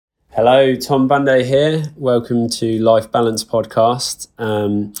Hello, Tom Bunday here. Welcome to Life Balance Podcast.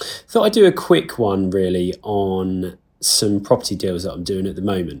 Thought I'd do a quick one really on some property deals that I'm doing at the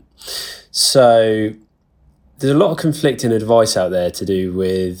moment. So there's a lot of conflicting advice out there to do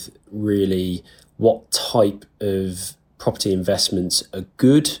with really what type of property investments are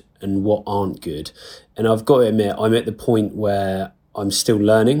good and what aren't good. And I've got to admit, I'm at the point where I'm still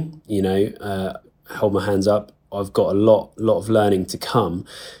learning, hold my hands up. I've got a lot of learning to come.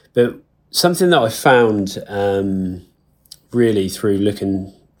 But something that I found really through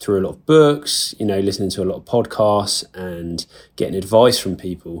looking through a lot of books, listening to a lot of podcasts and getting advice from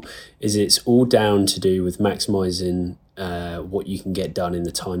people, is it's all down to do with maximizing what you can get done in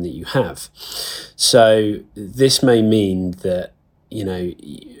the time that you have. So this may mean that,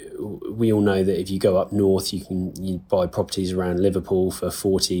 we all know that if you go up north, you buy properties around Liverpool for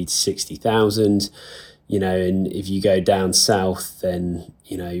 40 to 60,000. And if you go down south, then,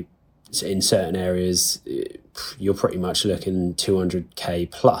 in certain areas, you're pretty much looking 200k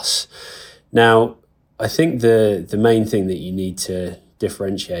plus. Now, I think the main thing that you need to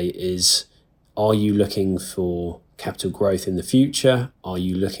differentiate is, are you looking for capital growth in the future? Are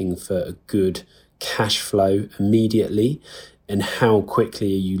you looking for a good cash flow immediately? And how quickly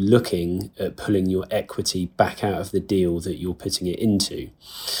are you looking at pulling your equity back out of the deal that you're putting it into?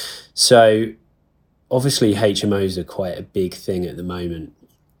 So obviously HMOs are quite a big thing at the moment.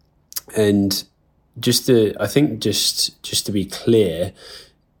 And just to be clear,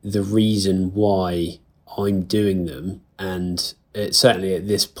 the reason why I'm doing them, and certainly at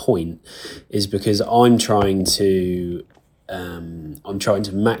this point, is because I'm trying to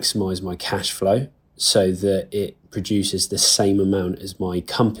maximize my cash flow so that it produces the same amount as my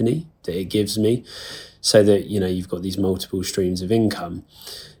company that it gives me, so that you've got these multiple streams of income.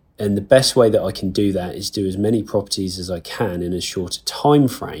 And the best way that I can do that is do as many properties as I can in a shorter time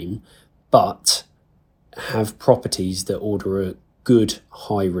frame, but have properties that order a good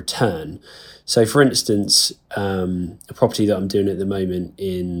high return. So for instance, a property that I'm doing at the moment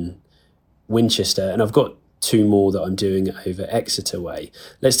in Winchester, and I've got two more that I'm doing over Exeter way.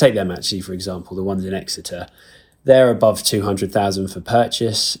 Let's take them actually, for example, the ones in Exeter. They're above 200,000 for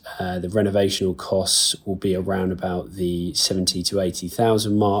purchase. The renovational costs will be around about the 70 to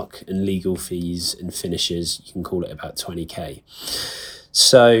 80,000 mark, and legal fees and finishes, you can call it about 20k.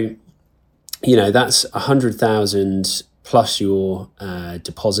 So, that's 100,000 plus your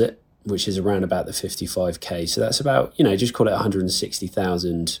deposit, which is around about the 55k. So that's about, just call it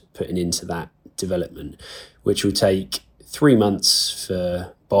 160,000 putting into that development, which will take 3 months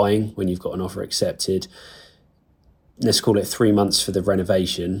for buying when you've got an offer accepted. Let's call it 3 months for the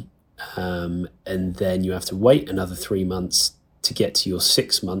renovation. And then you have to wait another 3 months to get to your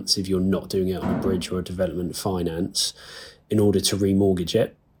 6 months if you're not doing it on a bridge or a development finance in order to remortgage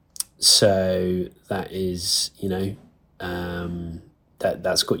it. So that is,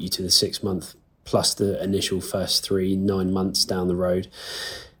 that's got you to the 6 month plus the initial first 9 months down the road.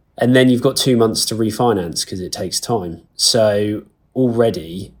 And then you've got 2 months to refinance because it takes time. So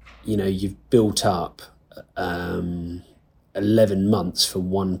already, you've built up 11 months for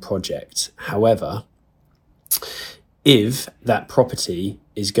one project. However, if that property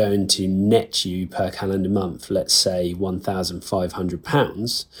is going to net you per calendar month, let's say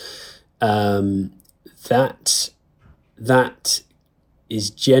 £1,500, that is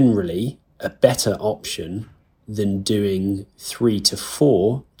generally a better option than doing 3 to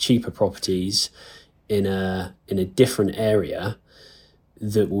 4 cheaper properties in a different area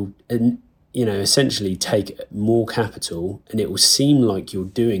that will essentially take more capital, and it will seem like you're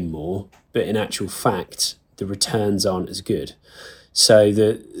doing more, but in actual fact the returns aren't as good. So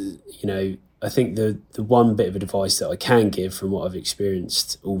I think the one bit of advice that I can give from what I've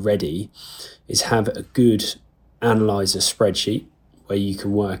experienced already is have a good analyzer spreadsheet where you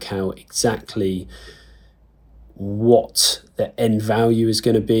can work out exactly what the end value is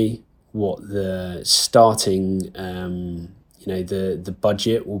going to be, what the starting the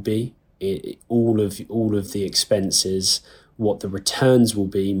budget will be, all of the expenses, what the returns will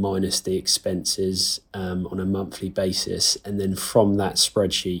be minus the expenses on a monthly basis. And then from that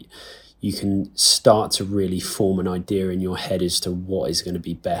spreadsheet, you can start to really form an idea in your head as to what is going to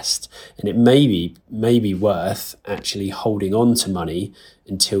be best. And it may be worth actually holding on to money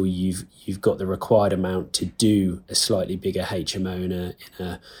until you've got the required amount to do a slightly bigger HMO in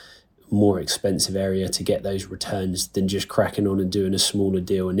a more expensive area to get those returns, than just cracking on and doing a smaller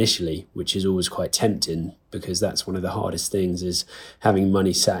deal initially, which is always quite tempting, because that's one of the hardest things, is having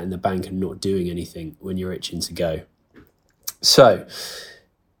money sat in the bank and not doing anything when you're itching to go. So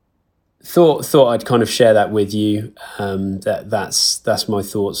thought I'd kind of share that with you. That's my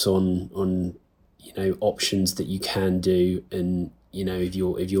thoughts on options that you can do, and if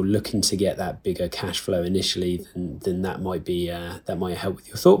you're looking to get that bigger cash flow initially, then that might help with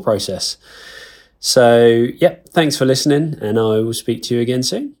your thought process. So, thanks for listening, and I will speak to you again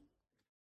soon.